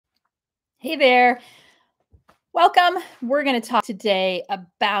Hey there. Welcome. We're going to talk today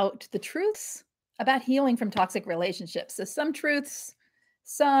about the truths about healing from toxic relationships. So, some truths,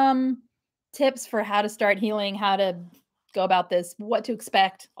 some tips for how to start healing, how to go about this, what to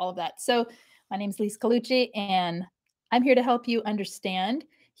expect, all of that. So, my name is Lise Colucci, and I'm here to help you understand,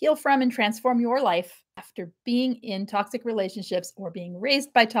 heal from, and transform your life after being in toxic relationships or being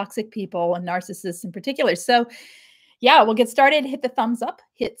raised by toxic people and narcissists in particular. So, yeah, we'll get started. Hit the thumbs up,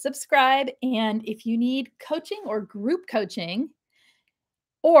 hit subscribe. And if you need coaching or group coaching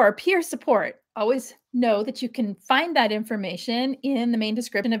or peer support, always know that you can find that information in the main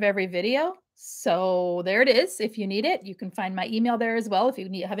description of every video. So there it is. If you need it, you can find my email there as well if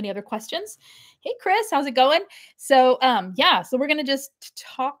you have any other questions. Hey, Chris, how's it going? So so we're going to just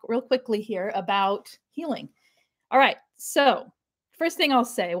talk real quickly here about healing. All right. So first thing I'll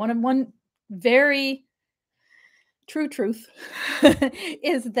say, one very true truth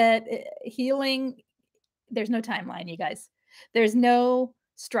is that healing, there's no timeline, you guys. There's no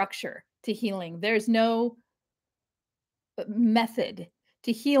structure to healing. There's no method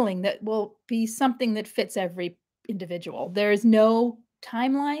to healing that will be something that fits every individual. There's no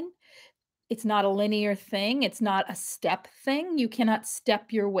timeline. It's not a linear thing. It's not a step thing. You cannot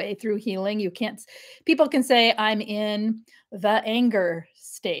step your way through healing. You can't, people can say, I'm in the anger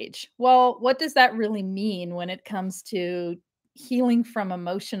stage. Well, what does that really mean when it comes to healing from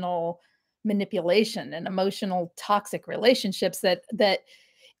emotional manipulation and emotional toxic relationships? That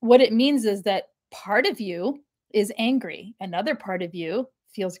what it means is that part of you is angry. Another part of you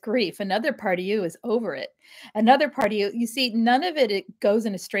feels grief. Another part of you is over it. Another part of you see, none of it goes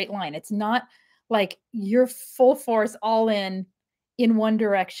in a straight line. It's not like you're full force all in one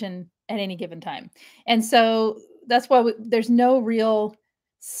direction at any given time. And so that's why there's no real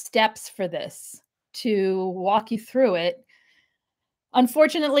steps for this to walk you through it,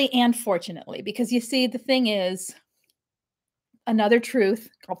 unfortunately and fortunately, because you see, the thing is, another truth,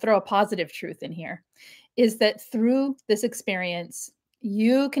 I'll throw a positive truth in here, is that through this experience,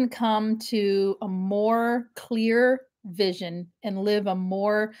 you can come to a more clear vision and live a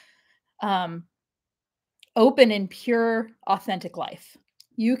more open and pure, authentic life.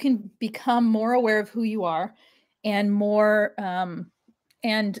 You can become more aware of who you are and more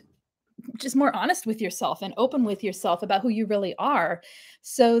and just more honest with yourself and open with yourself about who you really are,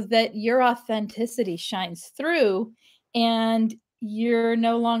 so that your authenticity shines through and you're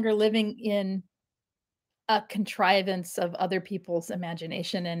no longer living in a contrivance of other people's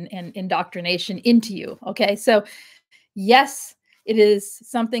imagination and indoctrination into you. Okay. So, yes, it is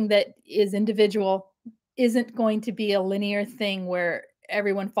something that is individual, isn't going to be a linear thing where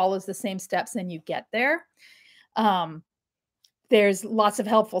everyone follows the same steps and you get there. Um, there's lots of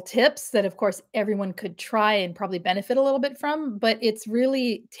helpful tips that, of course, everyone could try and probably benefit a little bit from, but it's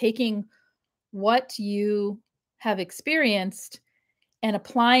really taking what you have experienced and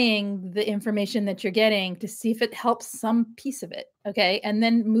applying the information that you're getting to see if it helps some piece of it. Okay. And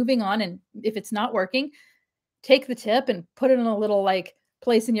then moving on. And if it's not working, take the tip and put it in a little like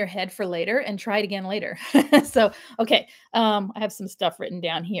place in your head for later and try it again later. So, okay. I have some stuff written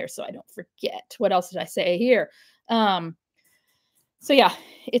down here so I don't forget. What else did I say here? So yeah,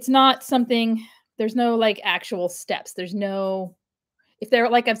 it's not something, there's no like actual steps. There's no, if there,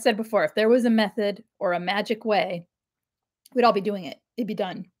 like I've said before, if there was a method or a magic way, we'd all be doing it. It'd be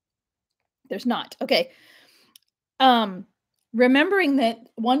done. There's not. Okay. Remembering that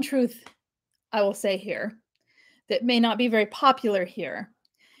one truth I will say here that may not be very popular here,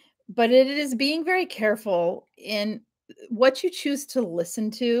 but it is being very careful in what you choose to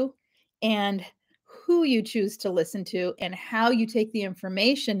listen to and who you choose to listen to and how you take the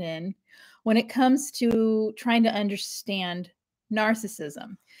information in when it comes to trying to understand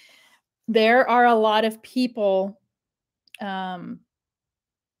narcissism. There are a lot of people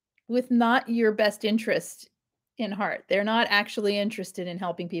with not your best interest in heart. They're not actually interested in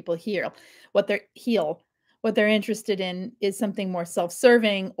helping people heal. What they're interested in is something more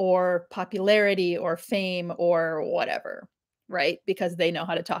self-serving or popularity or fame or whatever, right? Because they know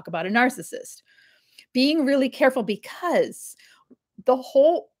how to talk about a narcissist. Being really careful, because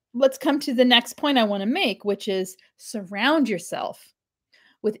let's come to the next point I want to make, which is surround yourself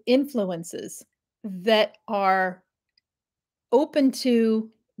with influences that are open to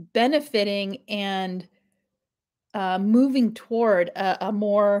benefiting and moving toward a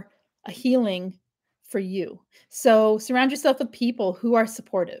healing for you. So surround yourself with people who are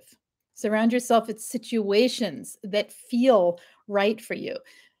supportive. Surround yourself with situations that feel right for you.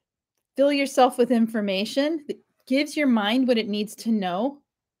 Fill yourself with information that gives your mind what it needs to know,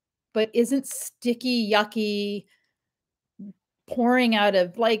 but isn't sticky, yucky, pouring out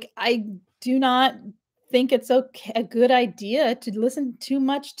of, like, I do not think it's a good idea to listen too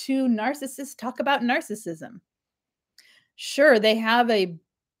much to narcissists talk about narcissism. Sure, they have a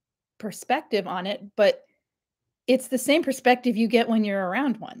perspective on it, but it's the same perspective you get when you're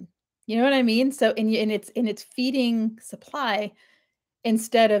around one. You know what I mean? So and it's feeding supply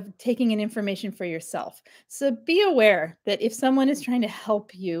instead of taking in information for yourself. So be aware that if someone is trying to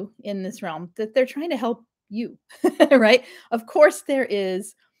help you in this realm, that they're trying to help you, right? Of course there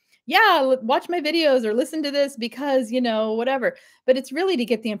is, yeah, watch my videos or listen to this because, whatever. But it's really to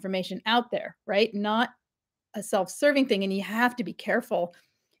get the information out there, right? Not a self-serving thing. And you have to be careful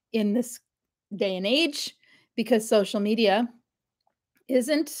in this day and age because social media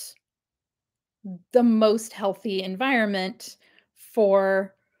isn't the most healthy environment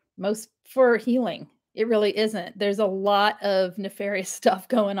for for healing. It really isn't. There's a lot of nefarious stuff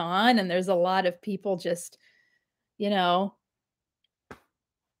going on, and there's a lot of people just, you know,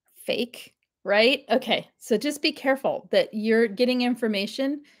 fake, right? Okay. So just be careful that you're getting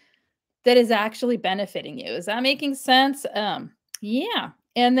information that is actually benefiting you. Is that making sense? Yeah.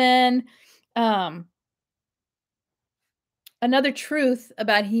 And then um another truth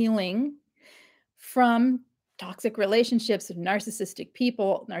about healing from toxic relationships with narcissistic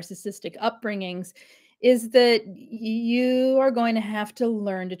people, narcissistic upbringings, is that you are going to have to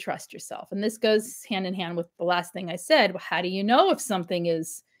learn to trust yourself. And this goes hand in hand with the last thing I said. How do you know if something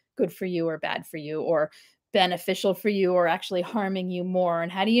is good for you or bad for you or beneficial for you or actually harming you more?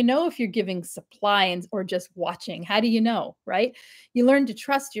 And how do you know if you're giving supply or just watching? How do you know, right? You learn to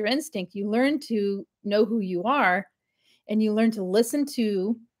trust your instinct. You learn to know who you are and you learn to listen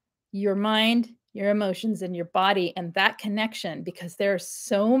to your mind, your emotions, and your body, and that connection, because there are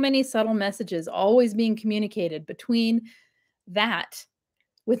so many subtle messages always being communicated between that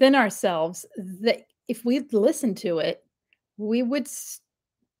within ourselves that if we'd listen to it, we would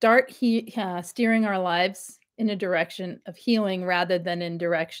start steering our lives in a direction of healing rather than in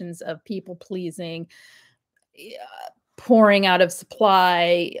directions of people pleasing, pouring out of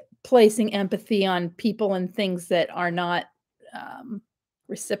supply, placing empathy on people and things that are not um,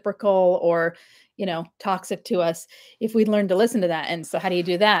 reciprocal or toxic to us. If we learn to listen to that, and so how do you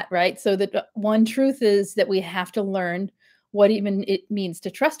do that, right? So the one truth is that we have to learn what even it means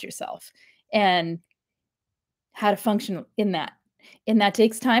to trust yourself and how to function in that. And that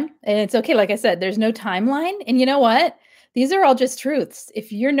takes time, and it's okay. Like I said, there's no timeline, and you know what, these are all just truths.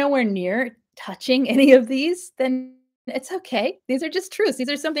 If you're nowhere near touching any of these, then it's okay. These are just truths. These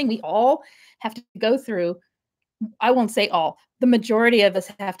are something we all have to go through. I won't say all. The majority of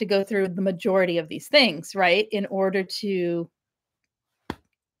us have to go through the majority of these things, right? In order to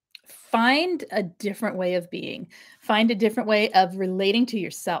find a different way of being, find a different way of relating to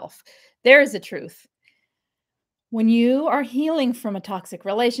yourself. There is a truth. When you are healing from a toxic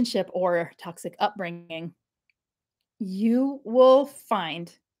relationship or toxic upbringing, you will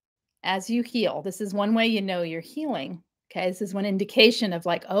find as you heal, this is one way you know you're healing. Okay. This is one indication of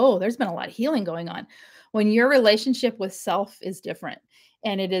like, oh, there's been a lot of healing going on. When your relationship with self is different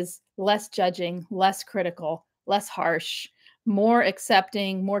and it is less judging, less critical, less harsh, more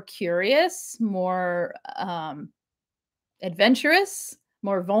accepting, more curious, more adventurous,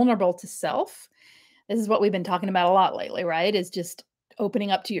 more vulnerable to self. This is what we've been talking about a lot lately, right? Is just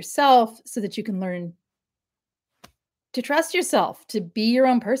opening up to yourself so that you can learn to trust yourself, to be your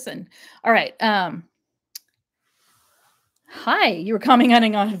own person. All right. Hi, you were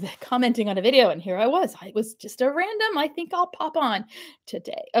commenting on a video, and here I was. I was just a random. I think I'll pop on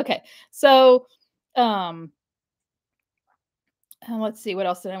today. Okay. So let's see, what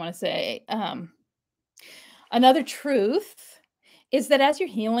else did I want to say? Another truth is that as you're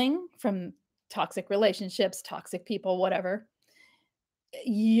healing from toxic relationships, toxic people, whatever,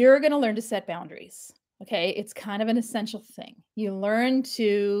 you're going to learn to set boundaries. Okay. It's kind of an essential thing.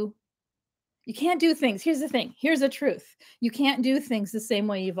 You can't do things. Here's the thing. Here's the truth. You can't do things the same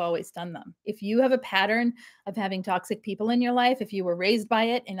way you've always done them. If you have a pattern of having toxic people in your life, if you were raised by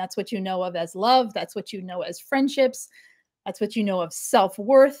it, and that's what you know of as love, that's what you know as friendships, that's what you know of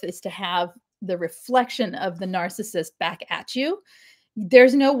self-worth, is to have the reflection of the narcissist back at you.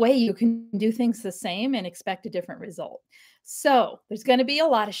 There's no way you can do things the same and expect a different result. So there's going to be a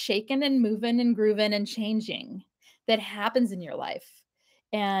lot of shaking and moving and grooving and changing that happens in your life.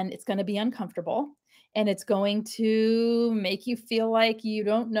 And it's going to be uncomfortable. And it's going to make you feel like you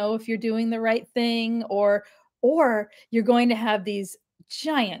don't know if you're doing the right thing, or you're going to have these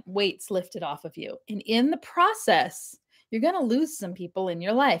giant weights lifted off of you. And in the process, you're going to lose some people in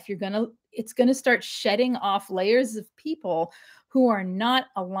your life. It's going to start shedding off layers of people who are not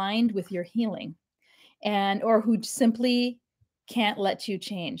aligned with your healing or who simply can't let you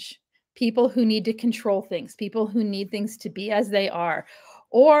change. people who need to control things, people who need things to be as they are,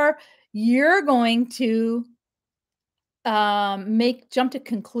 or you're going to make jump to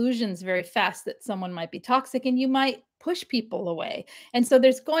conclusions very fast that someone might be toxic and you might push people away. And so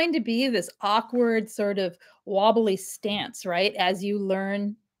there's going to be this awkward sort of wobbly stance, right? As you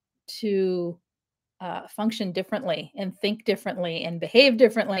learn to function differently and think differently and behave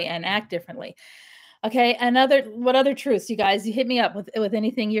differently and act differently. Okay. What other truths, you guys? You hit me up with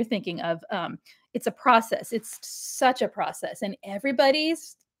anything you're thinking of. It's a process. It's such a process, and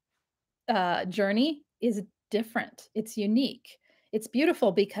everybody's journey is different. It's unique. It's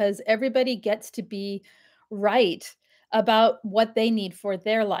beautiful because everybody gets to be right about what they need for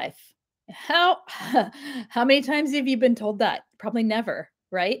their life. How how many times have you been told that? Probably never,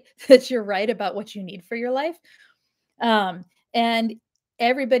 right? That you're right about what you need for your life. And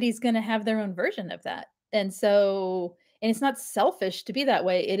everybody's going to have their own version of that. And it's not selfish to be that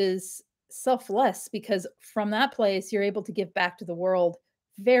way. It is selfless because from that place, you're able to give back to the world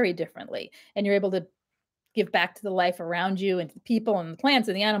very differently. And you're able to give back to the life around you and to the people and the plants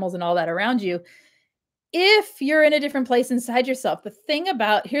and the animals and all that around you if you're in a different place inside yourself. The thing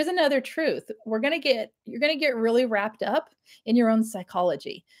about here's another truth. You're going to get really wrapped up in your own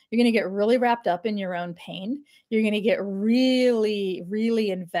psychology. You're going to get really wrapped up in your own pain. You're going to get really, really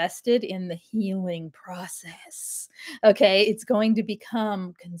invested in the healing process. Okay. It's going to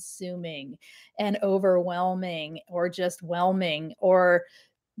become consuming and overwhelming or just whelming or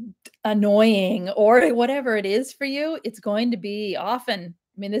annoying or whatever it is for you. It's going to be often,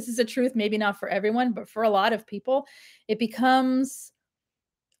 I mean, this is a truth, maybe not for everyone, but for a lot of people, it becomes,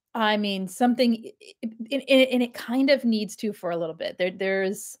 I mean, something, and it kind of needs to for a little bit.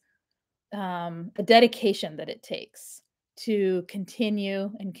 There's a dedication that it takes to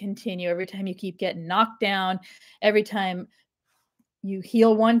continue and continue every time you keep getting knocked down, every time you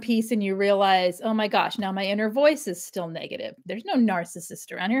heal one piece and you realize, oh my gosh, now my inner voice is still negative. There's no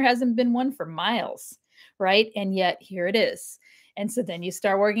narcissist around here, hasn't been one for miles, right? And yet here it is. And so then you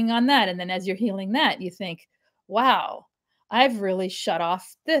start working on that. And then as you're healing that, you think, wow, I've really shut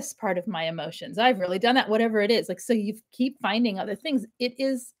off this part of my emotions. I've really done that, whatever it is. Like, so you keep finding other things. It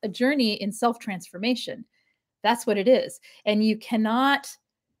is a journey in self-transformation. That's what it is. And you cannot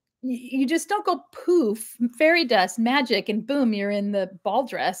you just don't go poof, fairy dust, magic, and boom, you're in the ball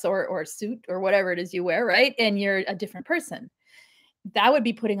dress or suit or whatever it is you wear, right? And you're a different person. That would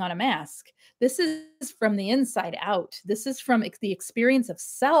be putting on a mask. This is from the inside out. This is from the experience of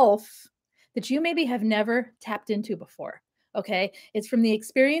self that you maybe have never tapped into before. Okay. It's from the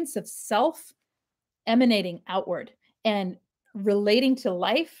experience of self emanating outward and relating to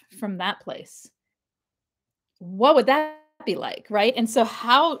life from that place. What would that be like, right? And so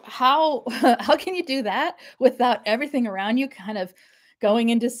how how can you do that without everything around you kind of going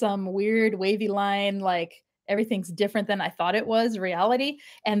into some weird wavy line, like everything's different than I thought it was reality,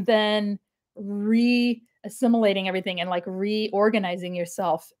 and then re-assimilating everything and like reorganizing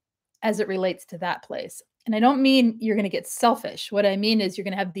yourself as it relates to that place. And I don't mean you're going to get selfish. What I mean is you're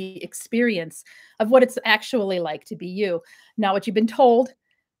going to have the experience of what it's actually like to be you, not what you've been told,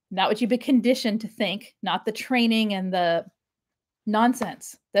 not what you've been conditioned to think, not the training and the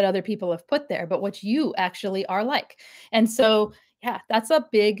nonsense that other people have put there, but what you actually are like. And so, yeah, that's a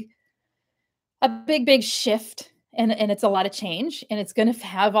big shift, and it's a lot of change, and it's going to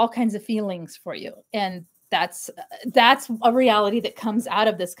have all kinds of feelings for you. And that's a reality that comes out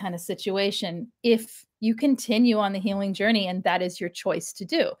of this kind of situation if you continue on the healing journey, and that is your choice to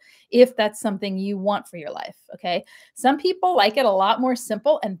do if that's something you want for your life. Okay, some people like it a lot more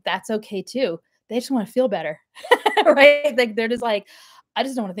simple, and that's okay too. They just want to feel better. Right, like they're just like, I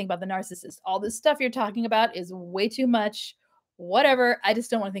just don't want to think about the narcissist. All this stuff you're talking about is way too much, whatever. I just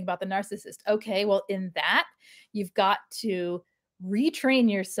don't want to think about the narcissist. Okay, well, in that, you've got to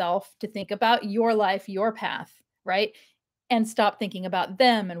retrain yourself to think about your life, your path, right? And stop thinking about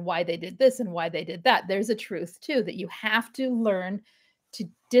them and why they did this and why they did that. There's a truth too that you have to learn to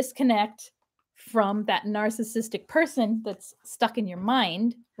disconnect from that narcissistic person that's stuck in your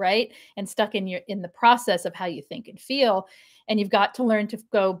mind, right? And stuck in the process of how you think and feel. And you've got to learn to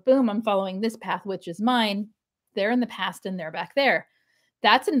go, boom, I'm following this path, which is mine. They're in the past and they're back there.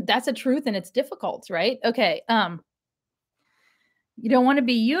 That's a truth, and it's difficult, right? Okay. You don't want to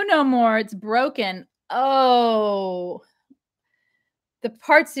be you no more. It's broken. Oh, the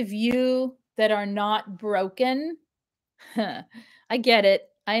parts of you that are not broken. I get it.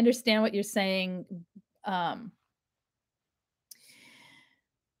 I understand what you're saying.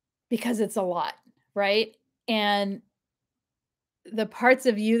 Because it's a lot, right? And the parts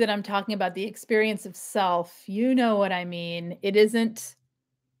of you that I'm talking about, the experience of self, you know what I mean. It isn't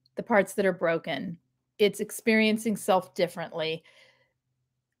the parts that are broken. It's experiencing self differently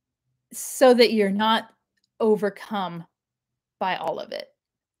so that you're not overcome by all of it.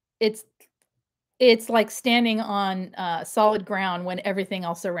 It's it's like standing on solid ground when everything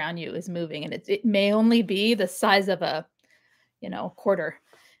else around you is moving, and it may only be the size of a quarter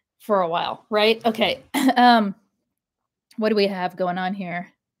for a while, right? Okay. What do we have going on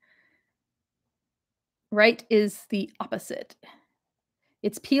here? Right is the opposite.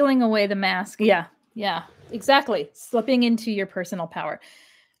 It's peeling away the mask. Yeah, yeah, exactly. Slipping into your personal power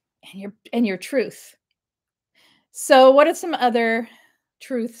and your truth. So, what are some other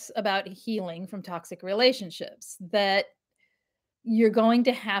truths about healing from toxic relationships that you're going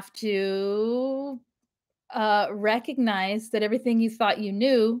to have to recognize that everything you thought you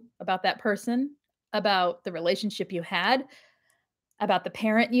knew about that person, about the relationship you had, about the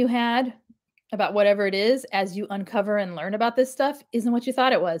parent you had, about whatever it is, as you uncover and learn about this stuff, isn't what you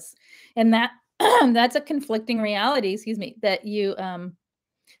thought it was, and that that's a conflicting reality. Excuse me, that you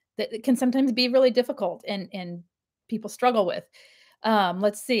that it can sometimes be really difficult and people struggle with.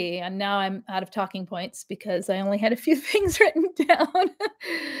 Let's see. And now I'm out of talking points because I only had a few things written down.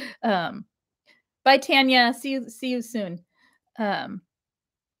 um, Bye, Tanya. See you soon. Um,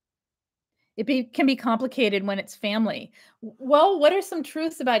 can be complicated when it's family. Well, what are some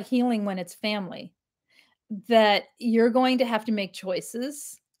truths about healing when it's family? That you're going to have to make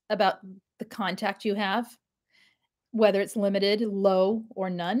choices about the contact you have, whether it's limited, low, or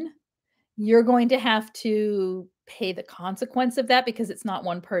none. You're going to have to pay the consequence of that because it's not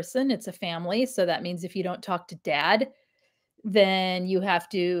one person, it's a family. So that means if you don't talk to dad, then you have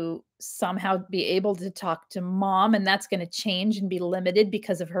to somehow be able to talk to mom, and that's going to change and be limited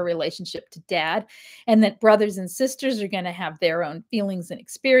because of her relationship to dad. And that brothers and sisters are going to have their own feelings and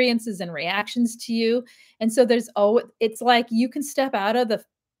experiences and reactions to you. And so it's like you can step out of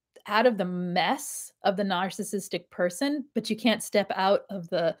the mess of the narcissistic person, but you can't step out of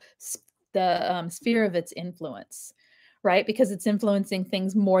the sphere of its influence, right? Because it's influencing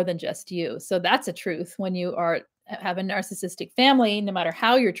things more than just you. So that's a truth when you have a narcissistic family, no matter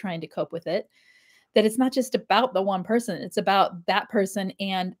how you're trying to cope with it, that it's not just about the one person, it's about that person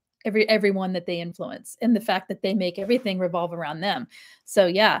and everyone that they influence, and the fact that they make everything revolve around them. So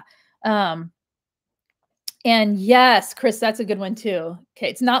yeah. And yes, Chris, that's a good one too. Okay,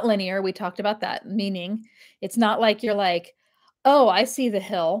 it's not linear. We talked about that, meaning it's not like you're like, oh, I see the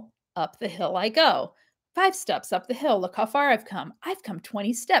hill, up the hill I go. 5 steps up the hill. Look how far I've come. I've come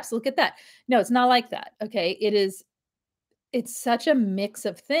 20 steps. Look at that. No, it's not like that. Okay. It's such a mix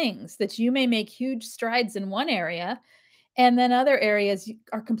of things that you may make huge strides in one area, and then other areas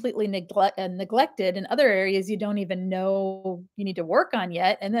are completely neglected, and other areas you don't even know you need to work on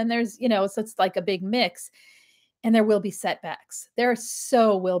yet. And then so it's like a big mix. And there will be setbacks.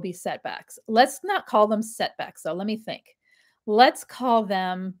 Will be setbacks. Let's not call them setbacks, though. Let me think. Let's call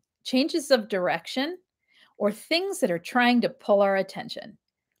them changes of direction or things that are trying to pull our attention.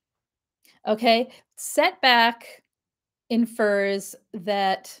 Okay. Setback infers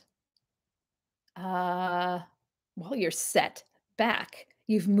that, you're set back.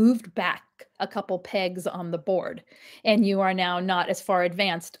 You've moved back a couple pegs on the board, and you are now not as far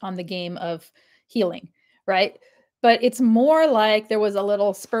advanced on the game of healing, right? But it's more like there was a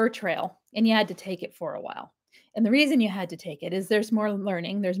little spur trail and you had to take it for a while. And the reason you had to take it is there's more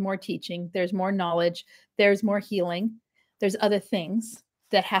learning, there's more teaching, there's more knowledge, there's more healing, there's other things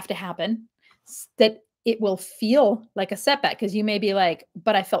that have to happen that it will feel like a setback, because you may be like,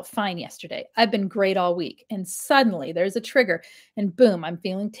 but I felt fine yesterday. I've been great all week. And suddenly there's a trigger and boom, I'm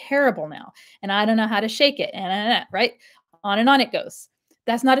feeling terrible now. And I don't know how to shake it. And right on and on it goes.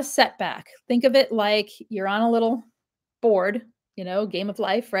 That's not a setback. Think of it like you're on a little board, game of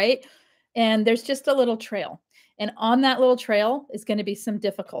life, right? And there's just a little trail. And on that little trail is going to be some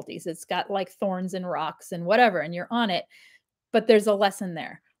difficulties. It's got like thorns and rocks and whatever, and you're on it. But there's a lesson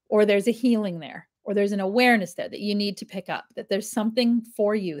there, or there's a healing there, or there's an awareness there that you need to pick up, that there's something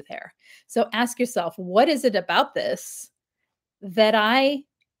for you there. So ask yourself, what is it about this that I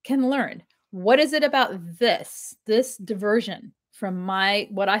can learn? What is it about this diversion from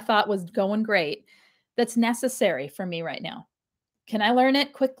what I thought was going great that's necessary for me right now? Can I learn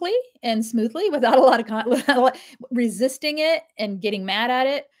it quickly and smoothly without a lot of resisting it and getting mad at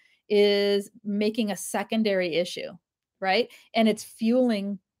it is making a secondary issue, right? And it's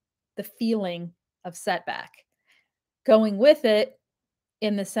fueling the feeling of setback. Going with it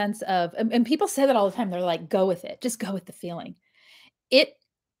in the sense of, and people say that all the time, they're like, go with it, just go with the feeling. It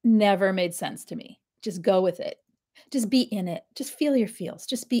never made sense to me. Just go with it. Just be in it. Just feel your feels.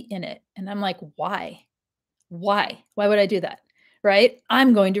 Just be in it. And I'm like, why? Why would I do that? right?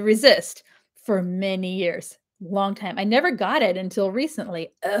 I'm going to resist for many years, long time. I never got it until recently.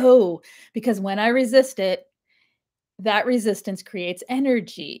 Oh, because when I resist it, that resistance creates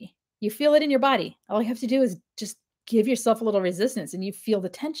energy. You feel it in your body. All you have to do is just give yourself a little resistance and you feel the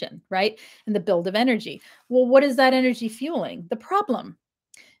tension, right? And the build of energy. Well, what is that energy fueling? The problem.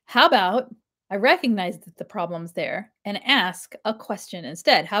 How about I recognize that the problem's there and ask a question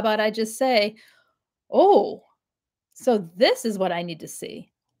instead? How about I just say, oh, so this is what I need to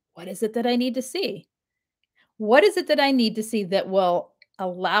see. What is it that I need to see? What is it that I need to see that will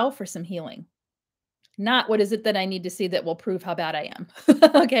allow for some healing? Not what is it that I need to see that will prove how bad I am.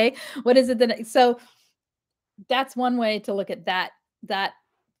 Okay? What is it so that's one way to look at that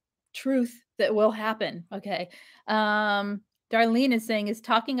truth that will happen, okay? Darlene is saying, "Is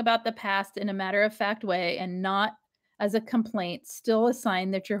talking about the past in a matter-of-fact way and not as a complaint still a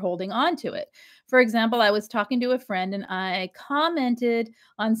sign that you're holding on to it? For example, I was talking to a friend and I commented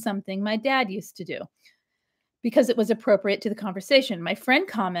on something my dad used to do because it was appropriate to the conversation. My friend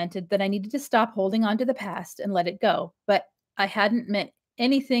commented that I needed to stop holding on to the past and let it go, but I hadn't meant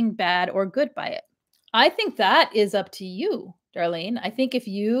anything bad or good by it." I think that is up to you, Darlene. I think if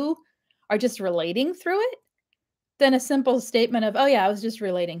you are just relating through it, then a simple statement of, "Oh, yeah, I was just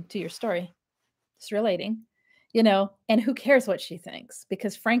relating to your story, just relating," and who cares what she thinks?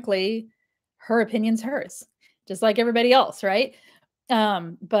 Because frankly, her opinion's hers, just like everybody else, right?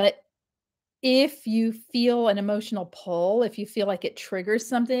 But if you feel an emotional pull, if you feel like it triggers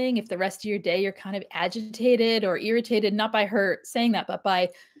something, if the rest of your day you're kind of agitated or irritated, not by her saying that, but by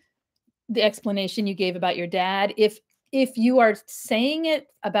the explanation you gave about your dad, if you are saying it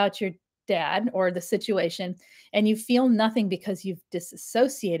about your dad or the situation and you feel nothing because you've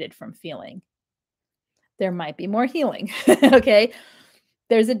disassociated from feeling, there might be more healing. Okay?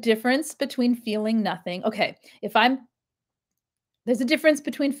 There's a difference between feeling nothing. Okay, there's a difference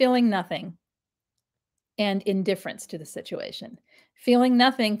between feeling nothing and indifference to the situation. Feeling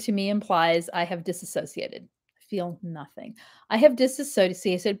nothing to me implies I have disassociated. I feel nothing. I have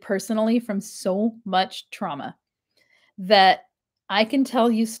disassociated personally from so much trauma that I can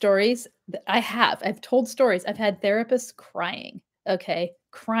tell you stories that I have. I've told stories. I've had therapists crying, okay,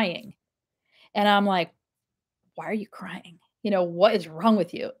 crying. And I'm like, why are you crying? What is wrong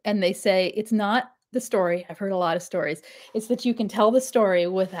with you? And they say, it's not the story. I've heard a lot of stories. It's that you can tell the story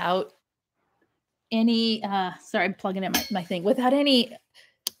without any sorry, I'm plugging in my thing, without any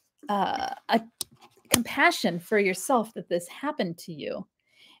a compassion for yourself that this happened to you.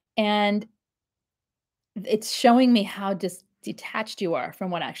 And it's showing me how detached you are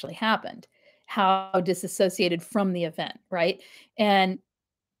from what actually happened, how disassociated from the event, right? And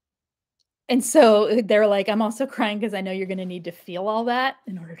so they're like, I'm also crying because I know you're going to need to feel all that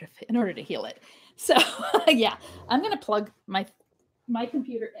in order to heal it. So yeah, I'm going to plug my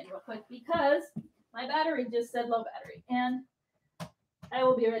computer in real quick because my battery just said low battery, and I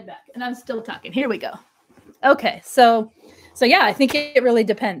will be right back. And I'm still talking. Here we go. Okay, so yeah, I think it really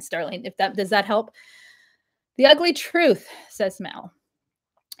depends, Darlene. Does that help? The ugly truth, says Mal,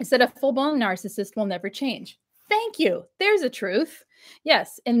 is that a full-blown narcissist will never change. Thank you. There's a truth.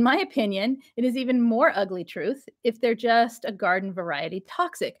 Yes, in my opinion, it is even more ugly truth if they're just a garden variety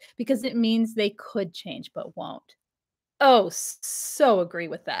toxic, because it means they could change but won't. Oh, so agree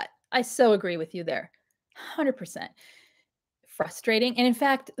with that. I so agree with you there. 100%. Frustrating. And in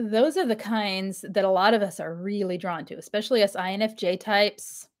fact, those are the kinds that a lot of us are really drawn to, especially us INFJ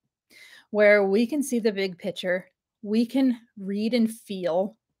types, where we can see the big picture. We can read and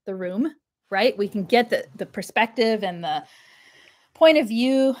feel the room, right? We can get the perspective and the point of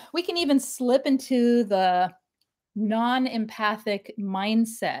view. We can even slip into the non-empathic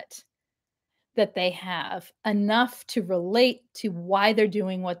mindset that they have enough to relate to why they're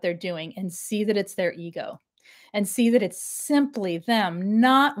doing what they're doing and see that it's their ego and see that it's simply them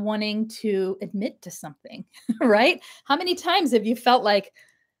not wanting to admit to something, right? How many times have you felt like,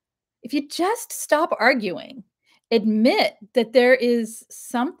 if you just stop arguing, admit that there is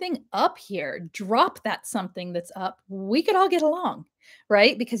something up here, drop that something that's up, we could all get along,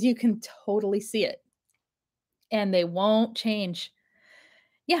 right? Because you can totally see it and they won't change.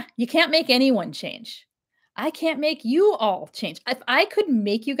 Yeah, you can't make anyone change. I can't make you all change. If I could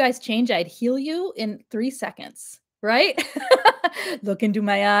make you guys change, I'd heal you in 3 seconds, right? Look into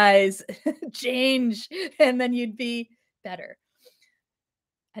my eyes, change, and then you'd be better.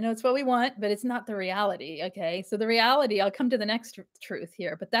 I know it's what we want, but it's not the reality, okay? So the reality, I'll come to the next truth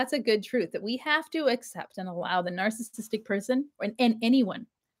here, but that's a good truth that we have to accept and allow the narcissistic person and anyone,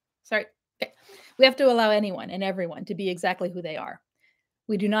 sorry, okay. We have to allow anyone and everyone to be exactly who they are.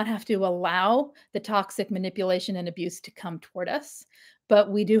 We do not have to allow the toxic manipulation and abuse to come toward us, but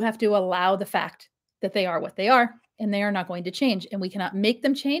we do have to allow the fact that they are what they are and they are not going to change and we cannot make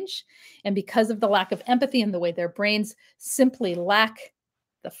them change. And because of the lack of empathy and the way their brains simply lack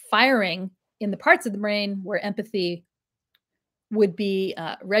the firing in the parts of the brain where empathy would be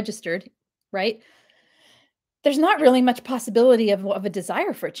registered, right? There's not really much possibility of a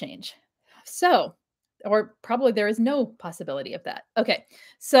desire for change. So, or probably there is no possibility of that. Okay.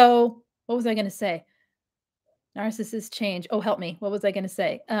 So, what was I going to say? Narcissists change. Oh, help me. What was I going to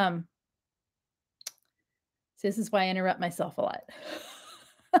say? So this is why I interrupt myself a lot.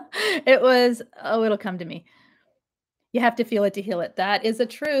 It was, oh, it'll come to me. You have to feel it to heal it. That is a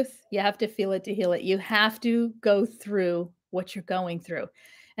truth. You have to feel it to heal it. You have to go through what you're going through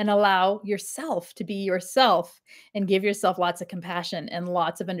and allow yourself to be yourself and give yourself lots of compassion and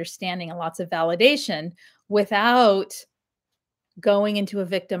lots of understanding and lots of validation without going into a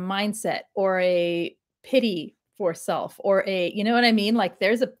victim mindset or a pity for self or a, you know what I mean? Like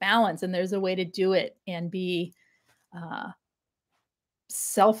there's a balance and there's a way to do it and be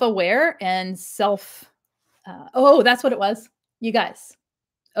self-aware and oh, that's what it was. You guys.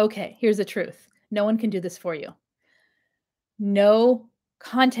 Okay, here's the truth. No one can do this for you. No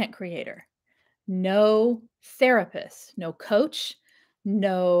content creator, no therapist, no coach,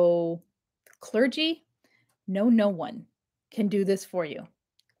 no clergy, no one can do this for you.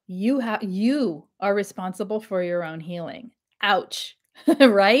 You are responsible for your own healing. Ouch.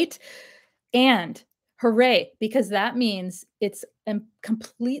 Right? And hooray, because that means it's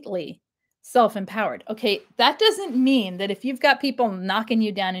completely self-empowered. Okay, that doesn't mean that if you've got people knocking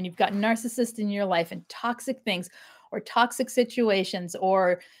you down and you've got narcissists in your life and toxic things or toxic situations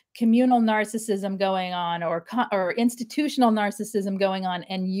or communal narcissism going on or institutional narcissism going on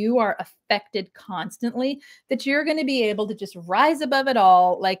and you are affected constantly, that you're going to be able to just rise above it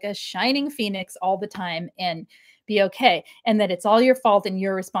all like a shining phoenix all the time and be okay, and that it's all your fault and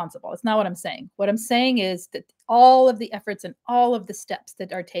you're responsible. It's not what I'm saying. What I'm saying is that all of the efforts and all of the steps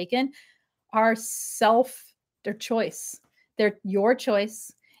that are taken are their choice. They're your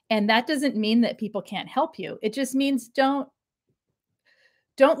choice. And that doesn't mean that people can't help you. It just means don't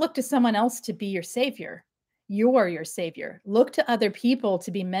look to someone else to be your savior. You're your savior. Look to other people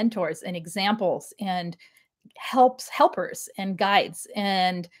to be mentors and examples and helpers and guides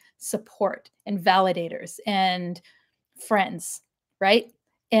and support and validators and friends, right?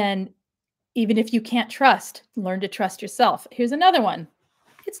 And even if you can't trust, learn to trust yourself. Here's another one.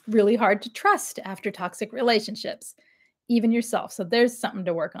 It's really hard to trust after toxic relationships, even yourself. So there's something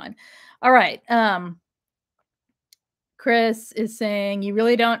to work on. All right. Chris is saying you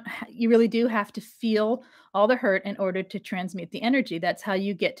really do have to feel all the hurt in order to transmute the energy. That's how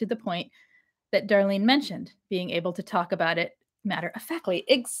you get to the point that Darlene mentioned, being able to talk about it matter-of-factly.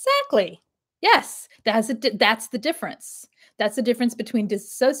 Exactly. Yes, that's the difference. That's the difference between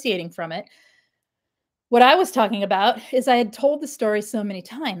dissociating from it. What I was talking about is I had told the story so many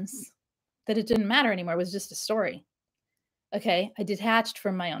times that it didn't matter anymore. It was just a story. Okay, I detached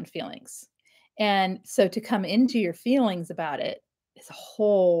from my own feelings. And so to come into your feelings about it is a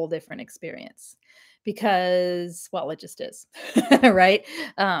whole different experience because, well, it just is, right?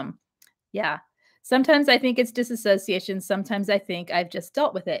 Yeah. Sometimes I think it's disassociation. Sometimes I think I've just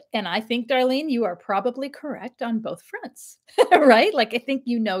dealt with it. And I think, Darlene, you are probably correct on both fronts, right? Like I think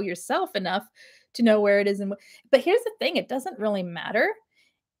you know yourself enough to know where it is. But here's the thing, it doesn't really matter.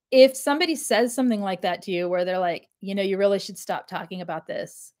 If somebody says something like that to you, where they're like, you really should stop talking about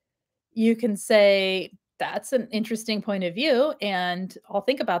this, you can say, that's an interesting point of view. And I'll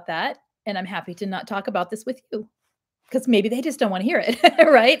think about that. And I'm happy to not talk about this with you. Because maybe they just don't want to hear it,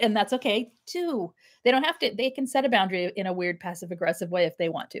 right? And that's okay too. They don't have to, they can set a boundary in a weird passive aggressive way if they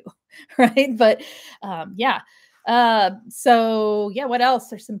want to, right? But yeah. So yeah, what else?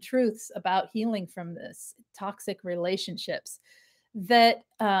 There's some truths about healing from this toxic relationships that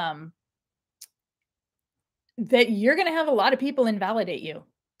that you're going to have a lot of people invalidate you.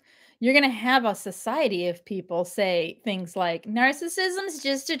 You're going to have a society of people say things like narcissism's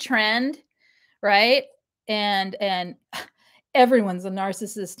just a trend, right? And everyone's a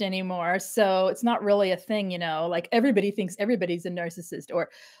narcissist anymore. So it's not really a thing, like everybody thinks everybody's a narcissist or,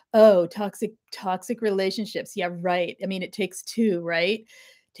 oh, toxic relationships. Yeah, right. I mean, it takes two, right?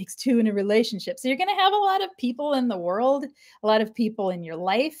 It takes two in a relationship. So you're going to have a lot of people in the world, a lot of people in your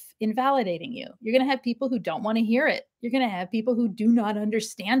life invalidating you. You're going to have people who don't want to hear it. You're going to have people who do not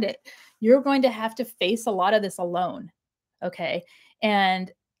understand it. You're going to have to face a lot of this alone. Okay.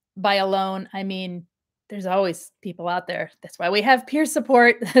 And by alone, I mean, there's always people out there. That's why we have peer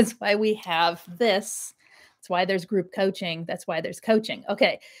support. That's why we have this. That's why there's group coaching. That's why there's coaching.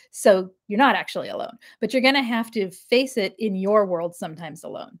 Okay. So you're not actually alone, but you're going to have to face it in your world sometimes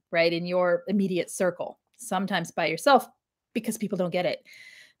alone, right? In your immediate circle, sometimes by yourself because people don't get it.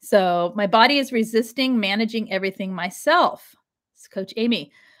 So my body is resisting managing everything myself. It's Coach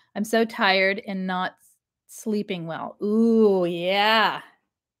Amy. I'm so tired and not sleeping well. Ooh, yeah.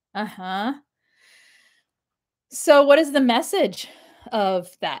 Uh-huh. So what is the message of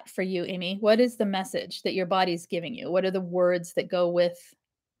that for you, Amy? What is the message that your body's giving you? What are the words that go with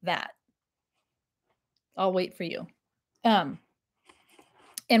that? I'll wait for you. And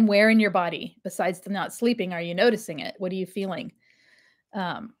where in your body, besides the not sleeping, are you noticing it? What are you feeling?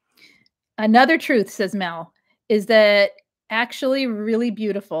 Another truth, says Mel, is that actually really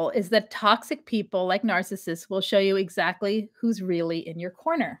beautiful is that toxic people like narcissists will show you exactly who's really in your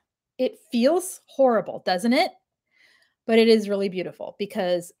corner. It feels horrible, doesn't it? But it is really beautiful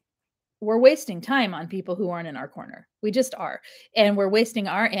because we're wasting time on people who aren't in our corner. We just are. And we're wasting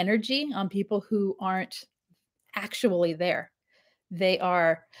our energy on people who aren't actually there. They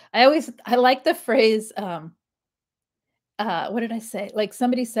are. I like the phrase, what did I say? Like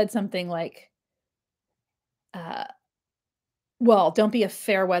somebody said something like, well, don't be a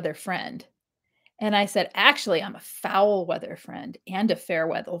fair weather friend. And I said, actually, I'm a foul weather friend and a fair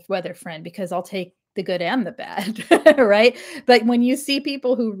weather friend because I'll take the good and the bad, right? But when you see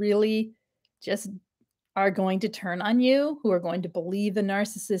people who really just are going to turn on you, who are going to believe the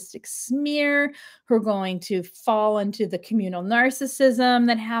narcissistic smear, who are going to fall into the communal narcissism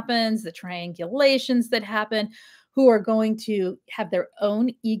that happens, the triangulations that happen, who are going to have their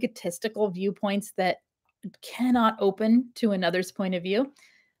own egotistical viewpoints that cannot open to another's point of view.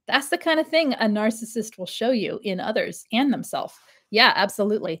 That's the kind of thing a narcissist will show you in others and themselves. Yeah,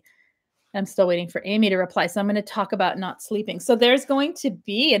 absolutely. I'm still waiting for Amy to reply. So I'm going to talk about not sleeping. So there's going to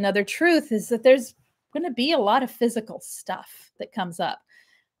be another truth is that there's going to be a lot of physical stuff that comes up.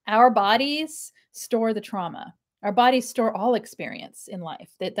 Our bodies store the trauma. Our bodies store all experience in life.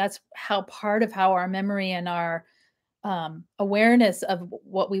 That's how part of how our memory and our awareness of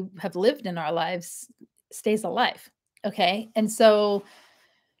what we have lived in our lives stays alive. Okay. And so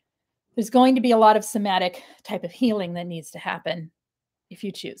there's going to be a lot of somatic type of healing that needs to happen if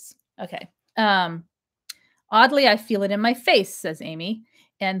you choose. Okay. Oddly, I feel it in my face, says Amy,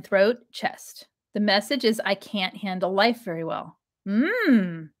 and throat, chest. The message is I can't handle life very well.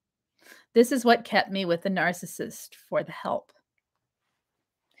 This is what kept me with the narcissist for the help.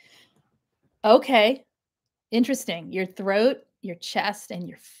 Okay. Interesting. Your throat, your chest, and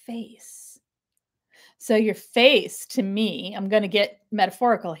your face. So your face, to me, I'm going to get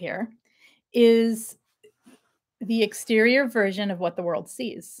metaphorical here, is the exterior version of what the world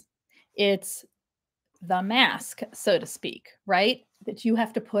sees. It's the mask, so to speak, right? That you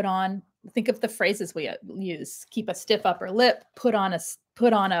have to put on. Think of the phrases we use: keep a stiff upper lip, put on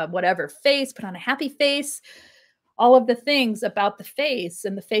a whatever face, put on a happy face. All of the things about the face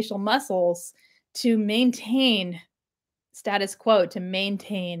and the facial muscles to maintain status quo, to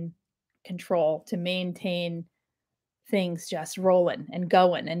maintain control, to maintain things just rolling and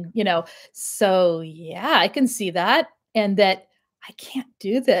going. And, so yeah, I can see that. And that I can't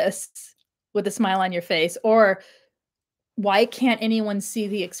do this with a smile on your face, or why can't anyone see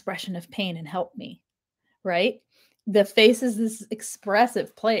the expression of pain and help me? Right? The face is this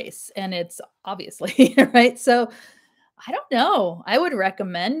expressive place, and it's obviously right. So I don't know. I would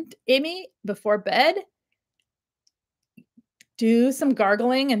recommend, Amy, before bed, do some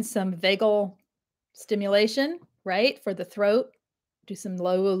gargling and some vagal stimulation, right? For the throat. Do some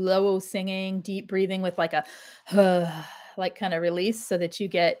low singing, deep breathing with like a like kind of release so that you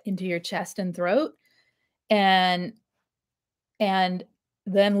get into your chest and throat. And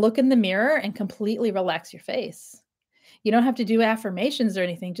then look in the mirror and completely relax your face. You don't have to do affirmations or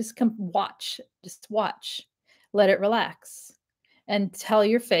anything. Just watch. Just watch. Let it relax. And tell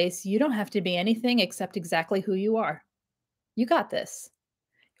your face, you don't have to be anything except exactly who you are. You got this.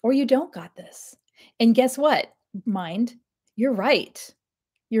 Or you don't got this. And guess what, mind? You're right.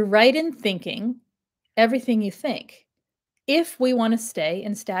 You're right in thinking everything you think. If we want to stay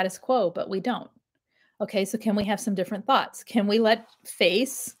in status quo, but we don't. Okay, so can we have some different thoughts? Can we let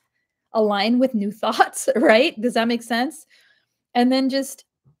face align with new thoughts, right? Does that make sense? And then just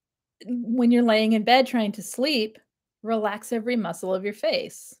when you're laying in bed trying to sleep, relax every muscle of your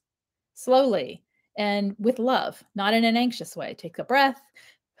face slowly and with love, not in an anxious way. Take a breath.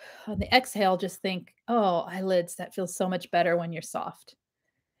 On the exhale, just think, oh, eyelids, that feels so much better when you're soft.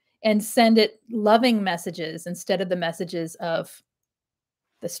 And send it loving messages instead of the messages of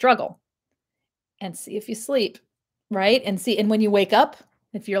the struggle. And see if you sleep, right? And when you wake up,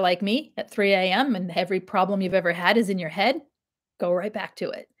 If you're like me at 3 a.m. and every problem you've ever had is in your head, go right back to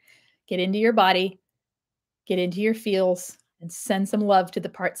it. Get into your body, get into your feels, and send some love to the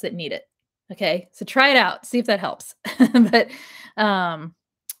parts that need it. Okay. So try it out. See if that helps. But um,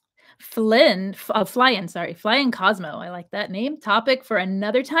 Flying Cosmo. I like that name. Topic for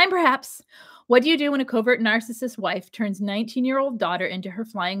another time, perhaps. What do you do when a covert narcissist wife turns 19-year-old daughter into her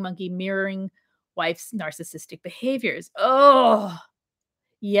flying monkey, mirroring wife's narcissistic behaviors? Oh,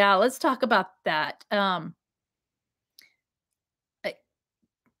 yeah. Let's talk about that. I-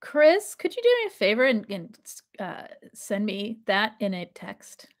 Chris, could you do me a favor and send me that in a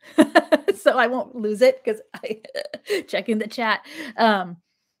text so I won't lose it because I checking the chat.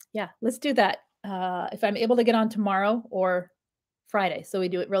 Yeah, let's do that. If I'm able to get on tomorrow or Friday, so we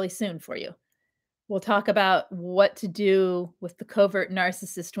do it really soon for you. We'll talk about what to do with the covert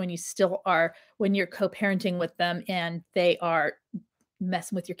narcissist when you're co-parenting with them and they are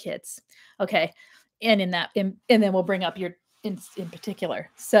messing with your kids. Okay. And then we'll bring up your in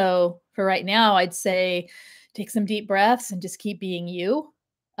particular. So for right now, I'd say take some deep breaths and just keep being you.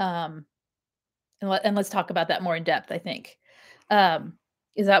 Um, and let's talk about that more in depth, I think.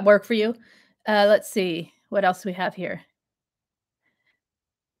 Does that work for you? Let's see. What else do we have here?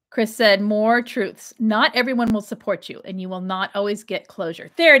 Chris said, more truths. Not everyone will support you, and you will not always get closure.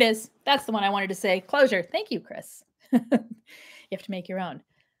 There it is. That's the one I wanted to say. Closure. Thank you, Chris. You have to make your own.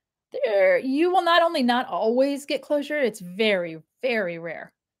 You will not only not always get closure, it's very, very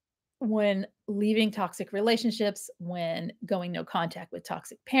rare when leaving toxic relationships, when going no contact with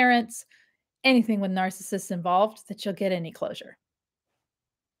toxic parents, anything with narcissists involved, that you'll get any closure.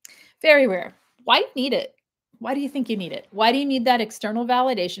 Very rare. Why do you need it? Why do you think you need it? Why do you need that external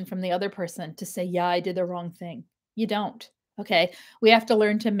validation from the other person to say, yeah, I did the wrong thing? You don't. Okay. We have to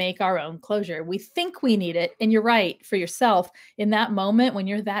learn to make our own closure. We think we need it. And you're right, for yourself in that moment when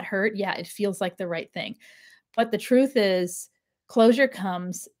you're that hurt. Yeah, it feels like the right thing. But the truth is, closure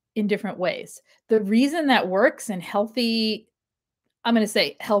comes in different ways. The reason that works in healthy, I'm going to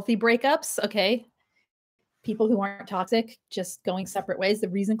say healthy breakups, okay, people who aren't toxic, just going separate ways, the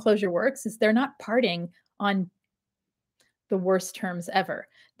reason closure works is they're not parting on the worst terms ever.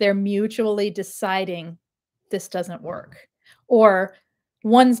 They're mutually deciding this doesn't work. Or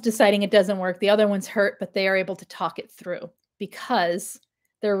one's deciding it doesn't work, the other one's hurt, but they are able to talk it through because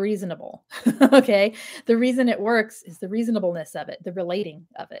they're reasonable. Okay. The reason it works is the reasonableness of it, the relating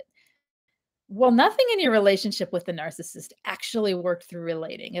of it. Well, nothing in your relationship with the narcissist actually worked through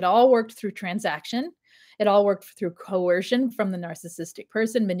relating. It all worked through transaction. It all worked through coercion from the narcissistic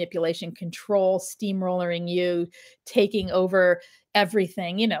person, manipulation, control, steamrolling you, taking over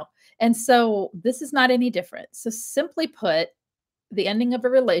everything, you know. And so this is not any different. So simply put, the ending of a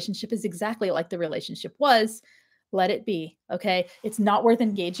relationship is exactly like the relationship was. Let it be. Okay. It's not worth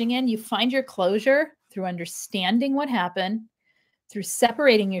engaging in. You find your closure through understanding what happened, through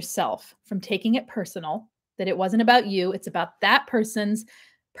separating yourself from taking it personal, that it wasn't about you, it's about that person's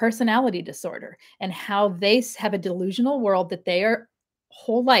personality disorder and how they have a delusional world that their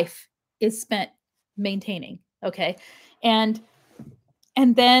whole life is spent maintaining. Okay. And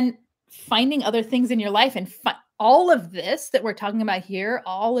then finding other things in your life and all of this that we're talking about here,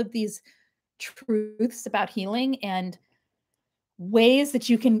 all of these truths about healing and ways that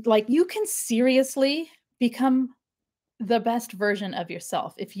you can seriously become the best version of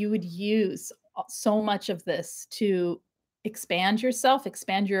yourself if you would use so much of this to expand yourself,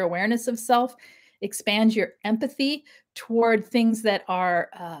 expand your awareness of self, expand your empathy toward things that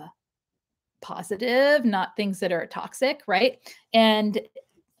are positive, not things that are toxic, right? And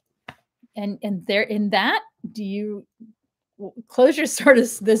there in that, closure sort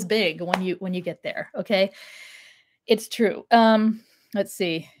of this big when you get there. Okay, it's true. Let's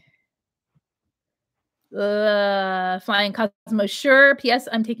see. Flying Cosmo, sure. P.S.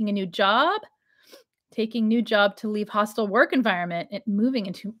 I'm taking a new job. Taking new job to leave hostile work environment and moving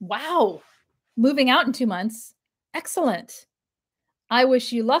out in 2 months. Excellent. I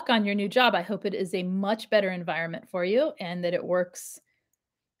wish you luck on your new job. I hope it is a much better environment for you and that it works.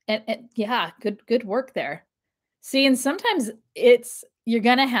 And yeah, good work there. See, and sometimes here's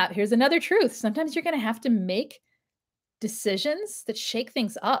another truth. Sometimes you're going to have to make decisions that shake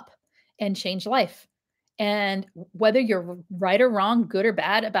things up and change life. And whether you're right or wrong, good or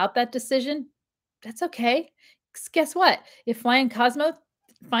bad about that decision, that's okay. 'Cause guess what? If Flying Cosmo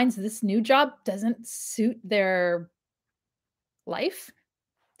finds this new job doesn't suit their life,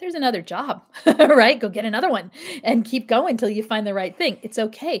 there's another job, right? Go get another one and keep going until you find the right thing. It's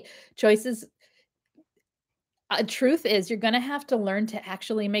okay. Choices, truth is you're going to have to learn to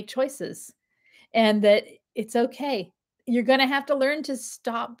actually make choices and that it's okay. You're going to have to learn to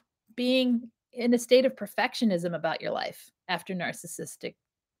stop being in a state of perfectionism about your life after narcissistic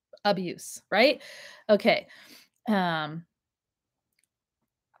abuse, right? Okay. Um,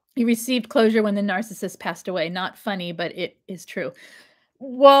 you received closure when the narcissist passed away. Not funny, but it is true.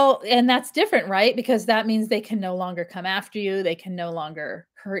 Well, and that's different, right? Because that means they can no longer come after you. They can no longer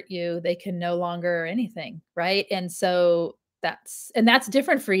hurt you. They can no longer anything, right? And so that's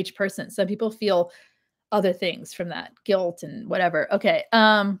different for each person. Some people feel other things from that, guilt and whatever. Okay.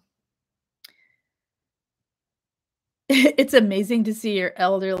 It's amazing to see your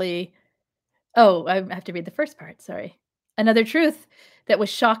elderly. Oh, I have to read the first part, sorry. Another truth that was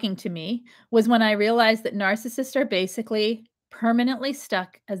shocking to me was when I realized that narcissists are basically permanently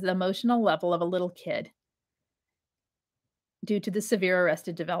stuck as the emotional level of a little kid due to the severe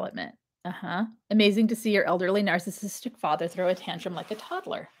arrested development. Uh-huh. Amazing to see your elderly narcissistic father throw a tantrum like a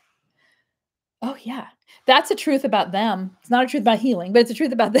toddler. Oh, yeah. That's a truth about them. It's not a truth about healing, but it's a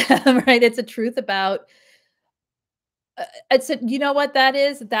truth about them, right? It's a truth about it's a you know what that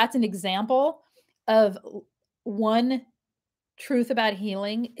is? That's an example of one truth about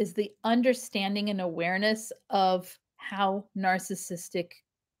healing is the understanding and awareness of how narcissistic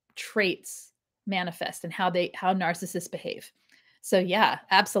traits manifest and how narcissists behave. So yeah,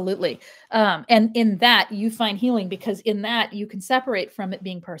 absolutely. And in that you find healing because in that you can separate from it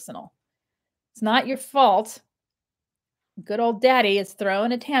being personal. It's not your fault. Good old daddy is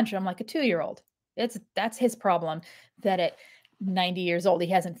throwing a tantrum like a 2-year-old. That's his problem that at 90 years old he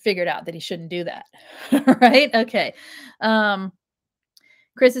hasn't figured out that he shouldn't do that. Right? Okay.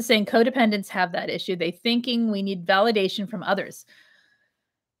 Chris is saying codependents have that issue. They thinking we need validation from others.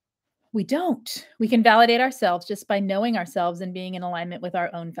 We don't. We can validate ourselves just by knowing ourselves and being in alignment with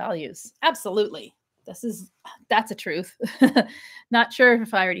our own values. Absolutely. That's a truth. Not sure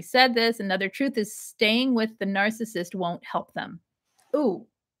if I already said this. Another truth is staying with the narcissist won't help them. Ooh,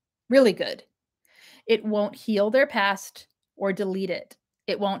 really good. It won't heal their past or delete it.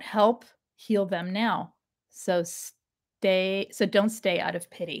 It won't help heal them now. So don't stay out of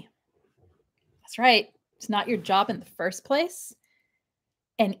pity. That's right. It's not your job in the first place.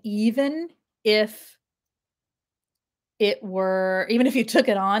 And even if you took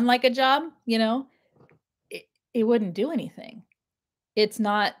it on like a job, it wouldn't do anything. It's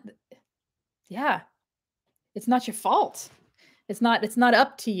not it's not your fault. It's not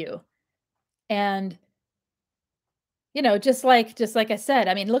up to you. And just like I said,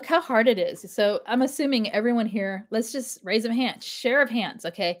 I mean, look how hard it is. So I'm assuming everyone here, let's just raise a hand, share of hands,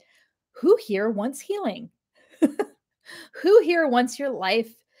 okay? Who here wants healing? Who here wants your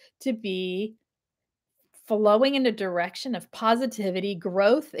life to be flowing in a direction of positivity,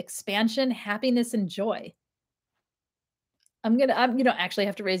 growth, expansion, happiness, and joy? You don't actually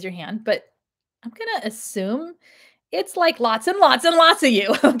have to raise your hand, but I'm going to assume it's like lots and lots and lots of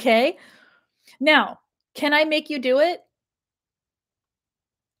you, okay? Now, can I make you do it?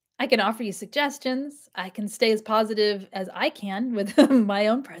 I can offer you suggestions. I can stay as positive as I can with my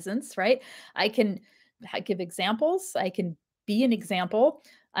own presence, right? I give examples. I can be an example.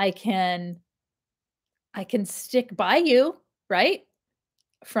 I can stick by you, right?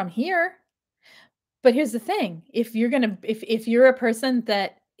 From here. But here's the thing. If you're a person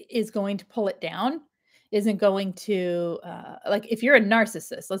that is going to pull it down, isn't going to like if you're a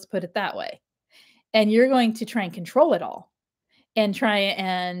narcissist, let's put it that way, and you're going to try and control it all and try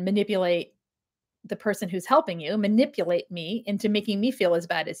and manipulate the person who's helping you, manipulate me into making me feel as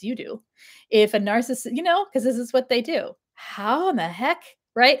bad as you do. If a narcissist, because this is what they do. How in the heck,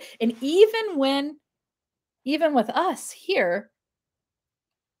 right? And even with us here,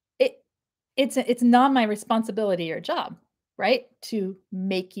 it's not my responsibility or job, right? To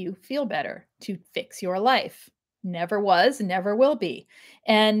make you feel better, to fix your life. Never was, never will be.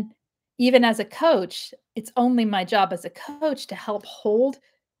 And even as a coach, it's only my job as a coach to help hold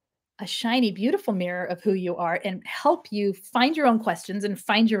a shiny, beautiful mirror of who you are and help you find your own questions and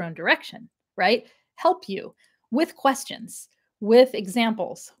find your own direction, right? Help you with questions, with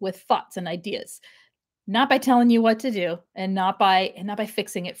examples, with thoughts and ideas, not by telling you what to do and not by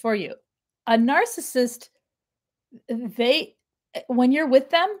fixing it for you. A narcissist, when you're with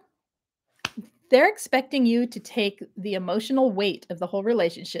them, they're expecting you to take the emotional weight of the whole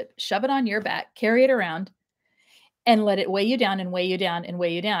relationship, shove it on your back, carry it around, and let it weigh you down and weigh you down and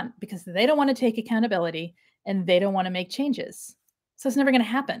weigh you down because they don't want to take accountability and they don't want to make changes. So it's never going to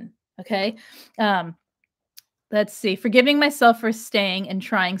happen. Okay. Let's see. Forgiving myself for staying and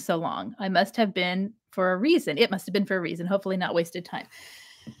trying so long. I must have been for a reason. It must have been for a reason. Hopefully not wasted time.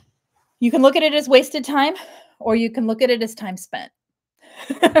 You can look at it as wasted time, or you can look at it as time spent.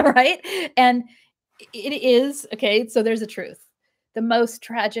 Right. And it is, okay, so there's a truth. The most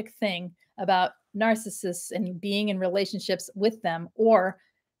tragic thing about narcissists and being in relationships with them or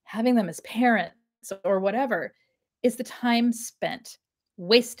having them as parents or whatever is the time spent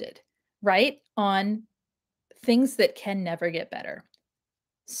wasted, right? On things that can never get better.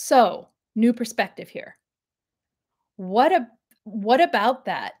 So, new perspective here. What a what about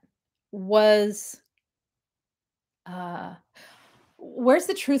that was uh where's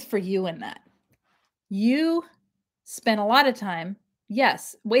the truth for you in that? You spent a lot of time,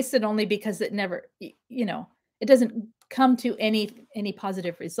 yes, wasted only because it never, it doesn't come to any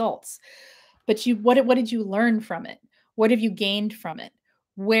positive results. But what did you learn from it? What have you gained from it?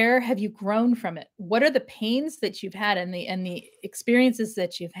 Where have you grown from it? What are the pains that you've had and the experiences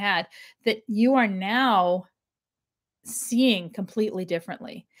that you've had that you are now seeing completely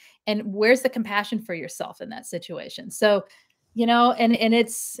differently? And where's the compassion for yourself in that situation? So, and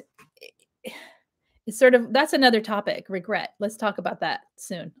it's sort of, that's another topic, regret. Let's talk about that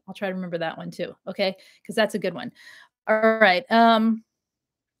soon. I'll try to remember that one too. Okay. Cause that's a good one. All right.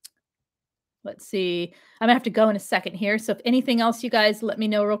 Let's see. I'm gonna have to go in a second here. So if anything else, you guys let me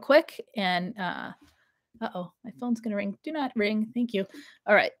know real quick. And uh-oh, my phone's gonna ring. Do not ring. Thank you.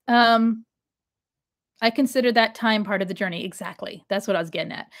 All right. I consider that time part of the journey. Exactly. That's what I was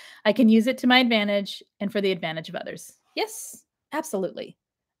getting at. I can use it to my advantage and for the advantage of others. Yes, absolutely.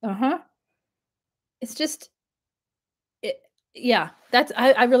 Uh-huh. It's just it, yeah,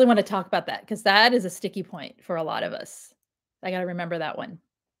 I really want to talk about that because that is a sticky point for a lot of us. I got to remember that one.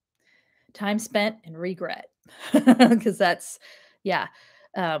 Time spent and regret. Because that's, yeah.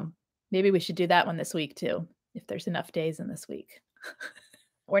 Maybe we should do that one this week too, if there's enough days in this week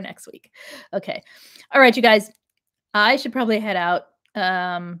or next week. Okay. All right, you guys. I should probably head out.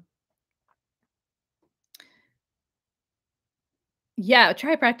 Yeah,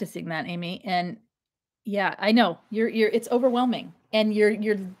 try practicing that, Amy. And yeah, I know. It's overwhelming. And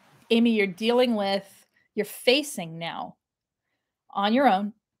Amy, you're facing now on your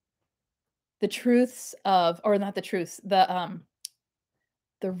own the truths of, or not the truths, the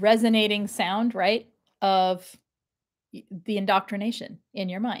resonating sound, right? Of the indoctrination in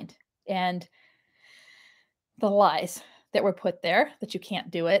your mind and the lies that were put there that you can't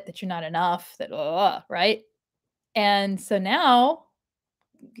do it, that you're not enough, right? And so now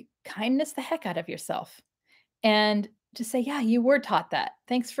kindness the heck out of yourself and to say, yeah, you were taught that.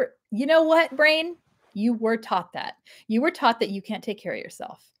 Thanks for, you know what, brain? You were taught that. You were taught that you can't take care of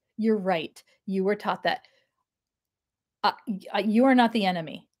yourself. You're right. You were taught that. You are not the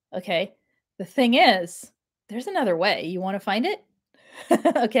enemy. Okay. The thing is, there's another way. You want to find it?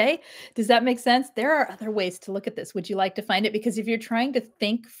 Okay. Does that make sense? There are other ways to look at this. Would you like to find it? Because if you're trying to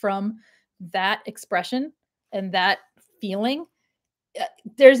think from that expression and that feeling,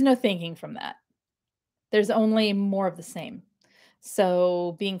 there's no thinking from that. There's only more of the same.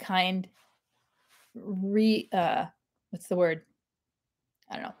 So being kind, what's the word?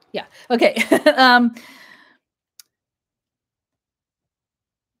 I don't know. Yeah. Okay.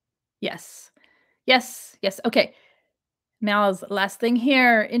 Yes. Yes. Yes. Okay. Mal's last thing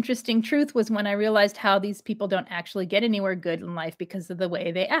here. Interesting truth was when I realized how these people don't actually get anywhere good in life because of the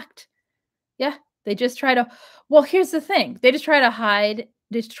way they act. Yeah. They just try to, well, here's the thing. They just try to hide,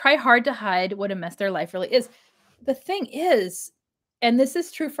 just try hard to hide what a mess their life really is. The thing is, and this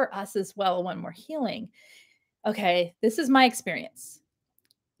is true for us as well when we're healing. Okay. This is my experience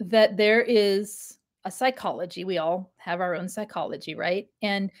that there is a psychology. We all have our own psychology, right?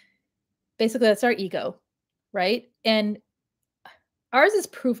 And basically that's our ego, right? And ours is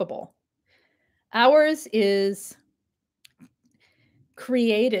provable. Ours is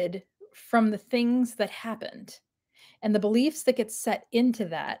created from the things that happened. And the beliefs that get set into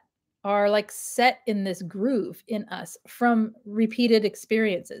that are like set in this groove in us from repeated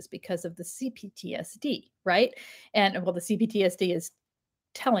experiences because of the CPTSD, right? And well, the CPTSD is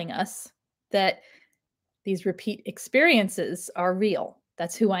telling us that these repeat experiences are real.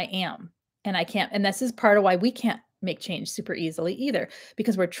 That's who I am. And I can't, and this is part of why we can't make change super easily either,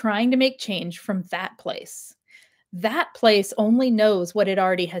 because we're trying to make change from that place. That place only knows what it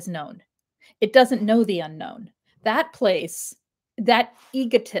already has known. It doesn't know the unknown. That place, that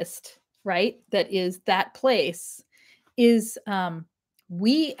egotist, right? That is that place is,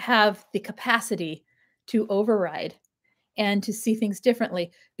 we have the capacity to override and to see things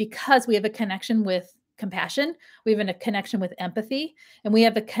differently because we have a connection with compassion, we have a connection with empathy, and we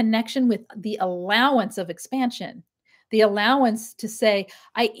have a connection with the allowance of expansion, the allowance to say,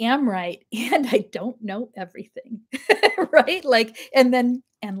 I am right and I don't know everything, right? Like,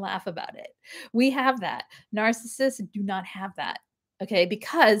 and laugh about it. We have that. Narcissists do not have that, okay?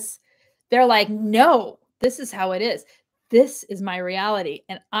 Because They're like, no, this is how it is. This is my reality.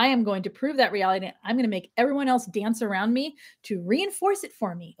 And I am going to prove that reality. And I'm going to make everyone else dance around me to reinforce it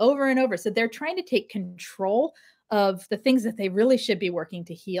for me over and over. So they're trying to take control of the things that they really should be working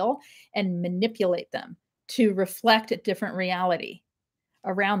to heal and manipulate them to reflect a different reality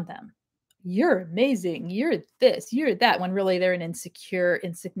around them. You're amazing. You're this, you're that, when really they're an insecure,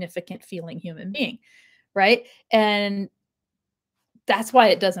 insignificant feeling human being. Right. And that's why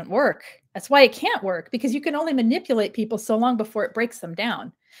it doesn't work. That's why it can't work, because you can only manipulate people so long before it breaks them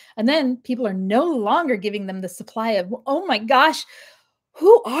down. And then people are no longer giving them the supply of, oh my gosh,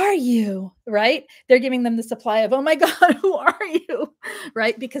 who are you? Right? They're giving them the supply of, oh my God, who are you?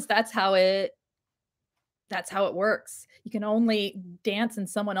 Right? Because that's how it works. You can only dance in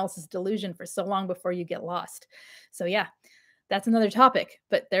someone else's delusion for so long before you get lost. So yeah, that's another topic,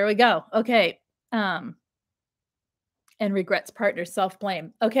 but there we go. Okay. And regrets, partner,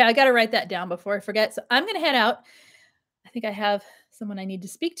 self-blame. Okay, I got to write that down before I forget. So I'm going to head out. I think I have someone I need to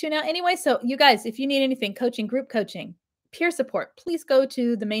speak to now. Anyway, so you guys, if you need anything, coaching, group coaching, peer support, please go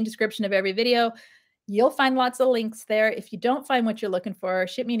to the main description of every video. You'll find lots of links there. If you don't find what you're looking for,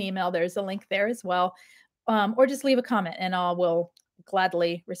 shoot me an email. There's a link there as well. Or just leave a comment and I will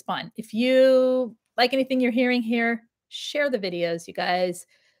gladly respond. If you like anything you're hearing here, share the videos, you guys.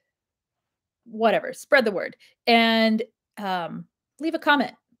 Whatever, spread the word, and leave a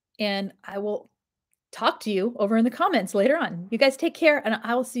comment, and I will talk to you over in the comments later on. You guys take care, and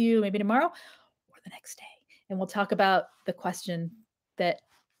I will see you maybe tomorrow or the next day, and we'll talk about the question that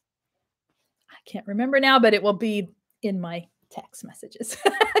I can't remember now, but it will be in my text messages.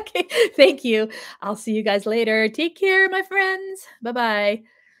 Okay, thank you. I'll see you guys later. Take care, my friends. Bye-bye.